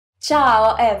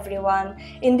Ciao everyone!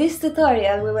 In this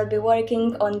tutorial we will be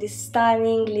working on this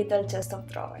stunning little chest of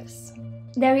drawers.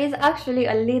 There is actually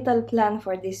a little plan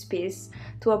for this piece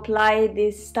to apply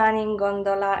this stunning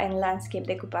gondola and landscape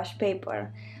decoupage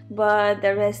paper, but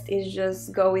the rest is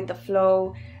just go with the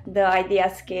flow. The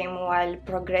ideas came while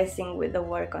progressing with the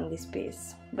work on this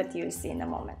piece, but you'll see in a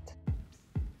moment.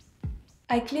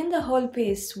 I cleaned the whole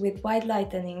piece with white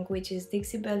lightening, which is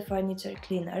Dixie Belle furniture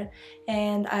cleaner,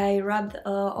 and I rubbed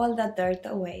all that dirt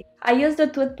away. I used a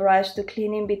toothbrush to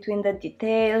clean in between the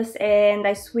details, and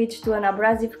I switched to an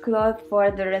abrasive cloth for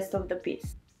the rest of the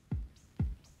piece.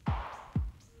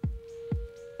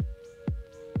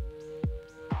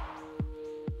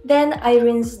 Then I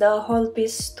rinsed the whole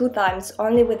piece 2 times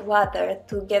only with water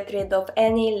to get rid of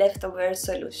any leftover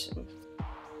solution.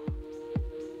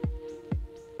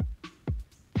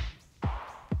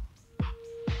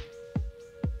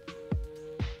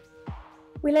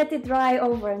 We let it dry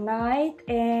overnight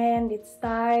and it's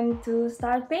time to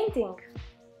start painting.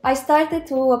 I started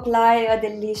to apply a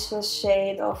delicious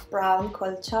shade of brown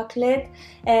called chocolate,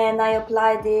 and I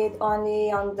applied it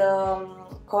only on the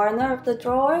corner of the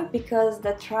drawer because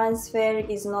the transfer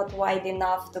is not wide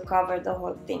enough to cover the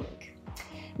whole thing.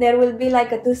 There will be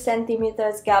like a 2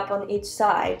 centimeters gap on each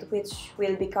side, which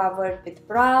will be covered with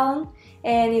brown,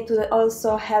 and it will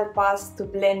also help us to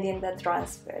blend in the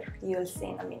transfer. You'll see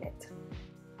in a minute.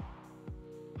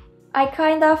 I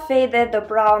kinda faded the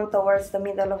brown towards the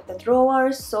middle of the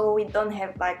drawer so we don't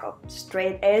have like a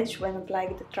straight edge when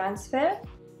applying the transfer.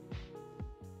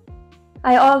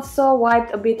 I also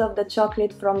wiped a bit of the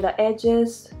chocolate from the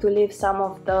edges to leave some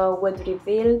of the wood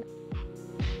revealed.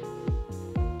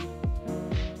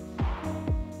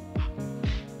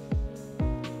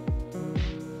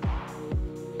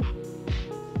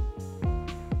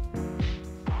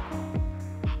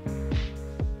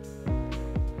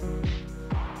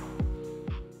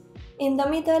 In the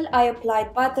middle I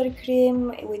applied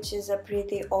buttercream, which is a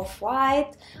pretty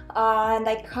off-white, and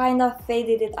I kind of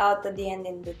faded it out at the end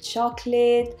in the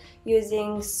chocolate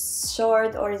using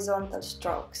short horizontal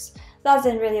strokes.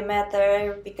 Doesn't really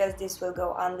matter because this will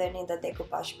go underneath the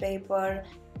decoupage paper.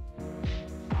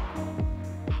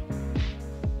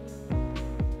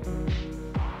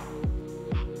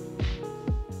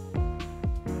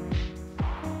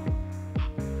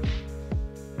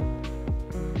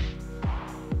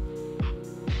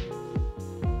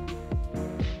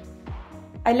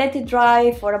 I let it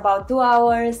dry for about 2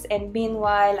 hours, and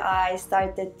meanwhile I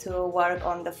started to work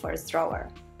on the first drawer.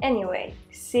 Anyway,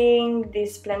 seeing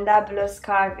these splendabulous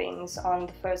carvings on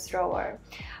the first drawer,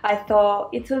 I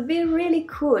thought it would be really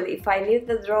cool if I leave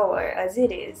the drawer as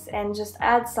it is and just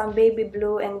add some baby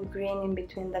blue and green in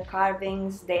between the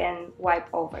carvings, then wipe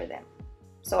over them.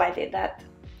 So I did that,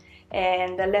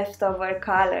 and the leftover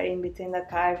color in between the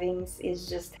carvings is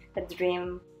just a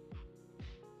dream.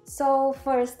 So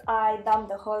first I dumped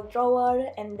the whole drawer,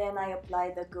 and then I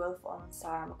applied the gulf on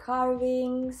some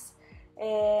carvings,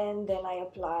 and then I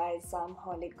applied some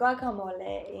holy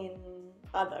guacamole in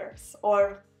others,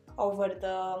 or over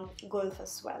the gulf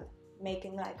as well,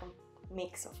 making like a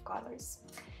mix of colors.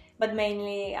 But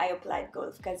mainly I applied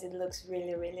gulf because it looks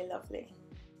really lovely.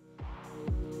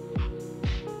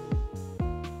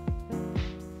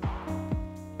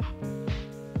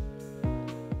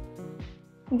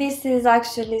 This is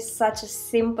actually such a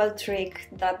simple trick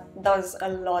that does a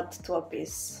lot to a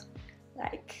piece.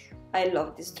 Like, I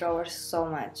love this drawer so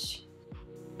much.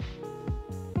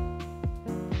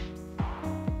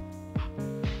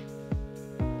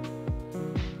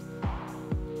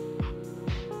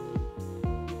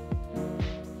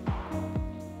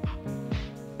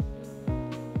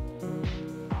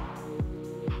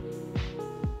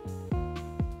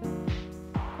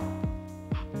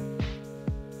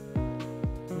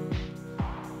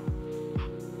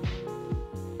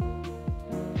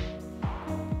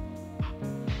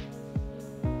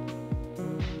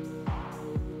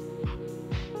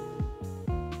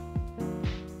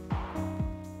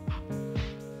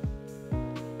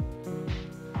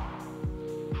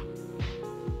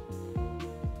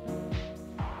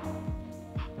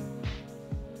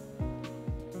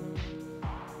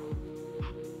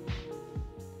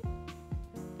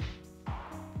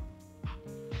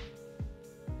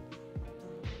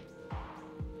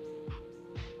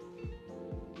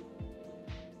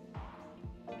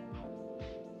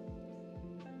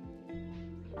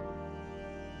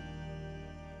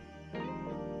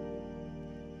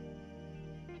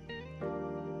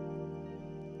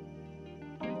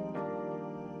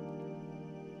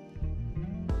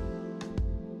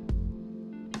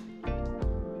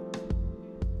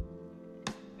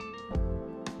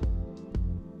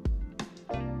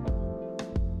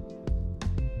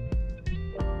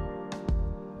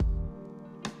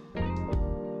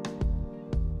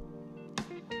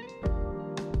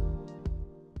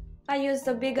 I used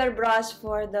a bigger brush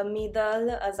for the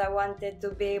middle as I wanted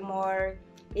to be more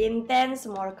intense,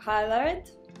 more colored,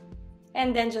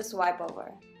 and then just wipe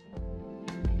over.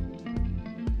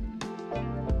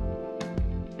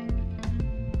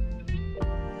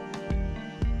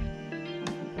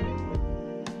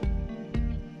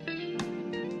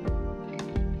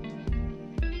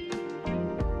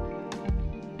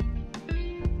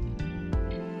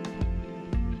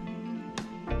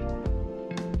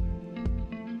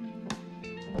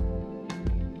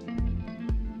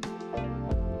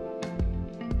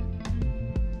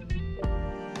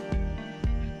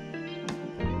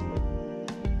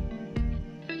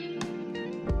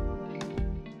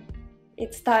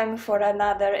 It's time for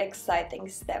another exciting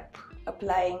step,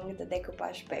 applying the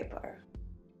decoupage paper.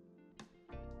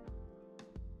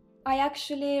 I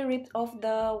actually ripped off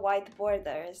the white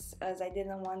borders as I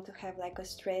didn't want to have like a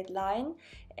straight line,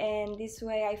 and this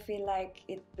way I feel like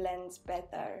it blends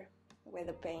better with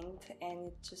the paint and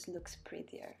it just looks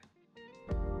prettier.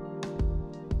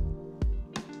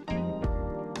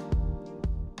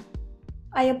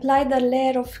 I applied a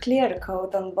layer of clear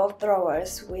coat on both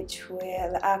drawers, which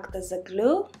will act as a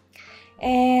glue,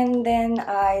 and then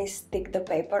I stick the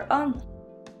paper on.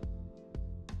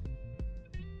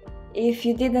 If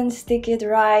you didn't stick it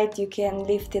right, you can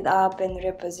lift it up and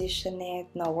reposition it,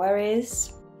 no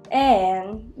worries.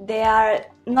 And they are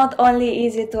not only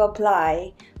easy to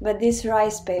apply, but these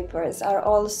rice papers are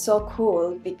all so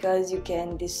cool because you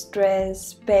can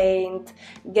distress, paint,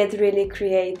 get really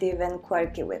creative and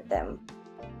quirky with them.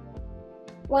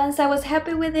 Once I was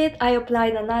happy with it, I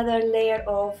applied another layer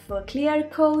of clear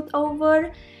coat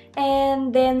over,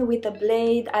 and then with a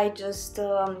blade I just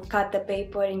cut the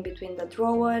paper in between the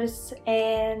drawers,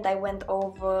 and I went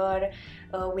over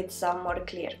with some more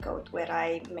clear coat where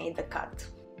I made the cut.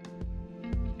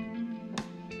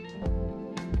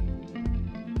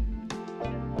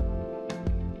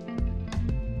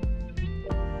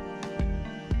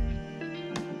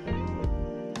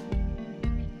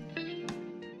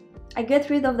 I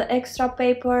get rid of the extra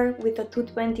paper with a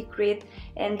 220 grit,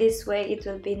 and this way it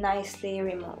will be nicely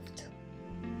removed.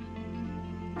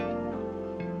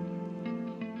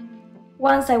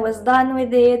 Once I was done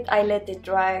with it, I let it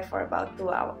dry for about 2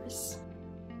 hours.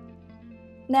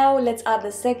 Now let's add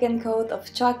the second coat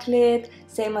of chocolate,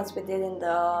 same as we did in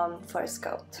the first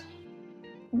coat.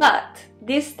 But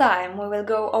this time we will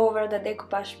go over the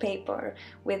decoupage paper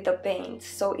with the paint,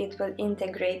 so it will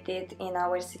integrate it in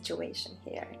our situation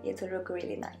here. It will look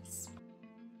really nice.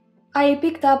 I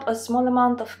picked up a small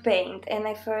amount of paint and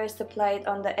I first applied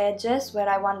on the edges where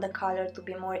I want the color to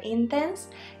be more intense,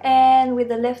 and with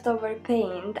the leftover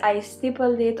paint I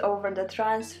stippled it over the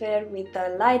transfer with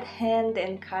a light hand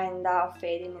and kinda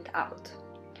fading it out.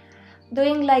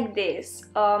 Doing like this,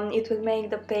 it will make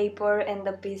the paper and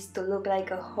the piece to look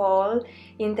like a whole,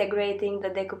 integrating the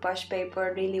decoupage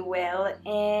paper really well,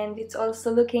 and it's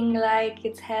also looking like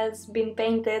it has been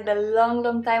painted a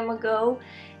long time ago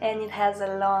and it has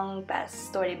a long past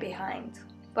story behind.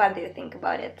 What do you think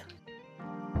about it?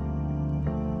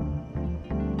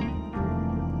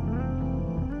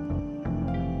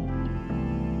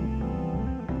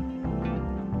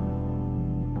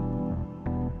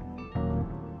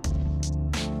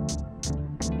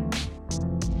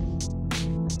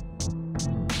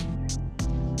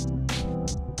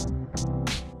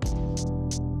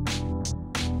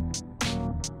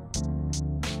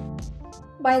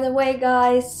 By the way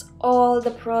guys, all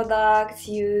the products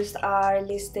used are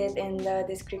listed in the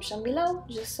description below,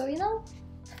 just so you know.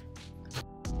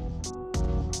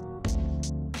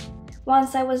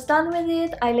 Once I was done with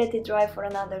it, I let it dry for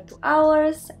another 2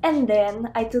 hours, and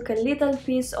then I took a little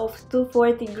piece of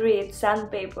 240 grit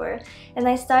sandpaper and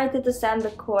I started to sand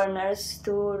the corners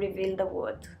to reveal the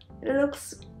wood. It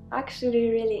looks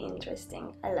actually really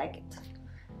interesting, I like it.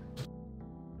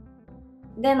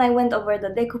 Then I went over the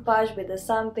decoupage with the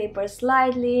sandpaper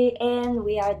slightly, and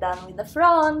we are done with the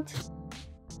front.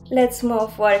 Let's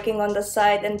move working on the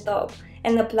side and top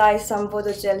and apply some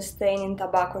voodoo gel stain in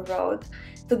tobacco road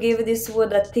to give this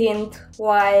wood a tint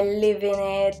while leaving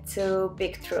it to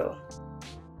peek through.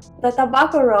 The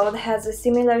tobacco road has a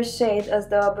similar shade as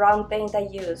the brown paint I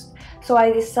used, so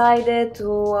I decided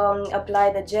to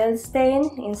apply the gel stain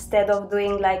instead of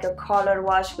doing like a color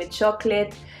wash with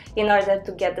chocolate in order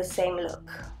to get the same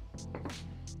look.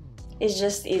 It's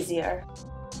just easier.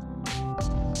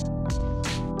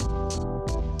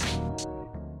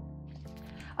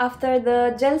 After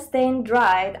the gel stain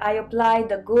dried, I applied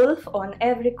the gulf on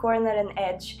every corner and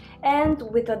edge, and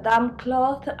with a damp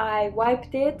cloth I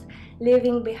wiped it,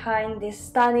 leaving behind this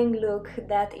stunning look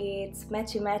that is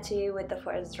matchy-matchy with the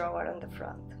first drawer on the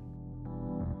front.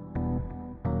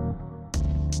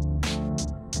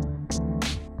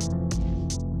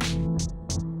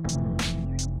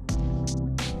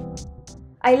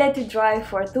 I let it dry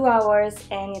for 2 hours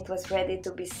and it was ready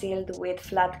to be sealed with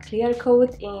flat clear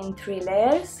coat in 3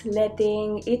 layers,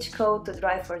 letting each coat to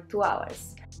dry for 2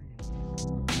 hours.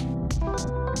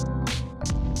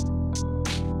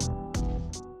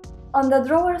 On the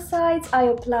drawer sides, I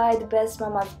applied Best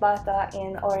Mama's Bata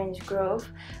in Orange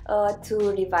Groove to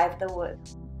revive the wood.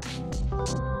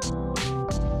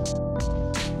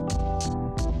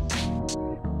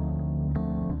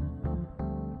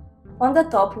 On the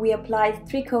top, we applied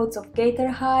 3 coats of gator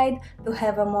hide to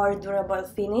have a more durable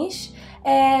finish,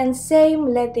 and same,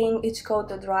 letting each coat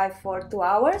to dry for 2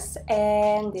 hours,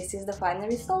 and this is the final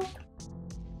result.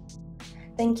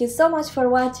 Thank you so much for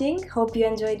watching. Hope you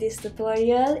enjoyed this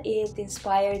tutorial, it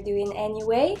inspired you in any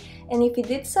way, and if you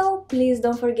did so, please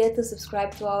don't forget to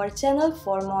subscribe to our channel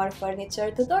for more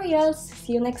furniture tutorials.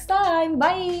 See you next time,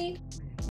 bye!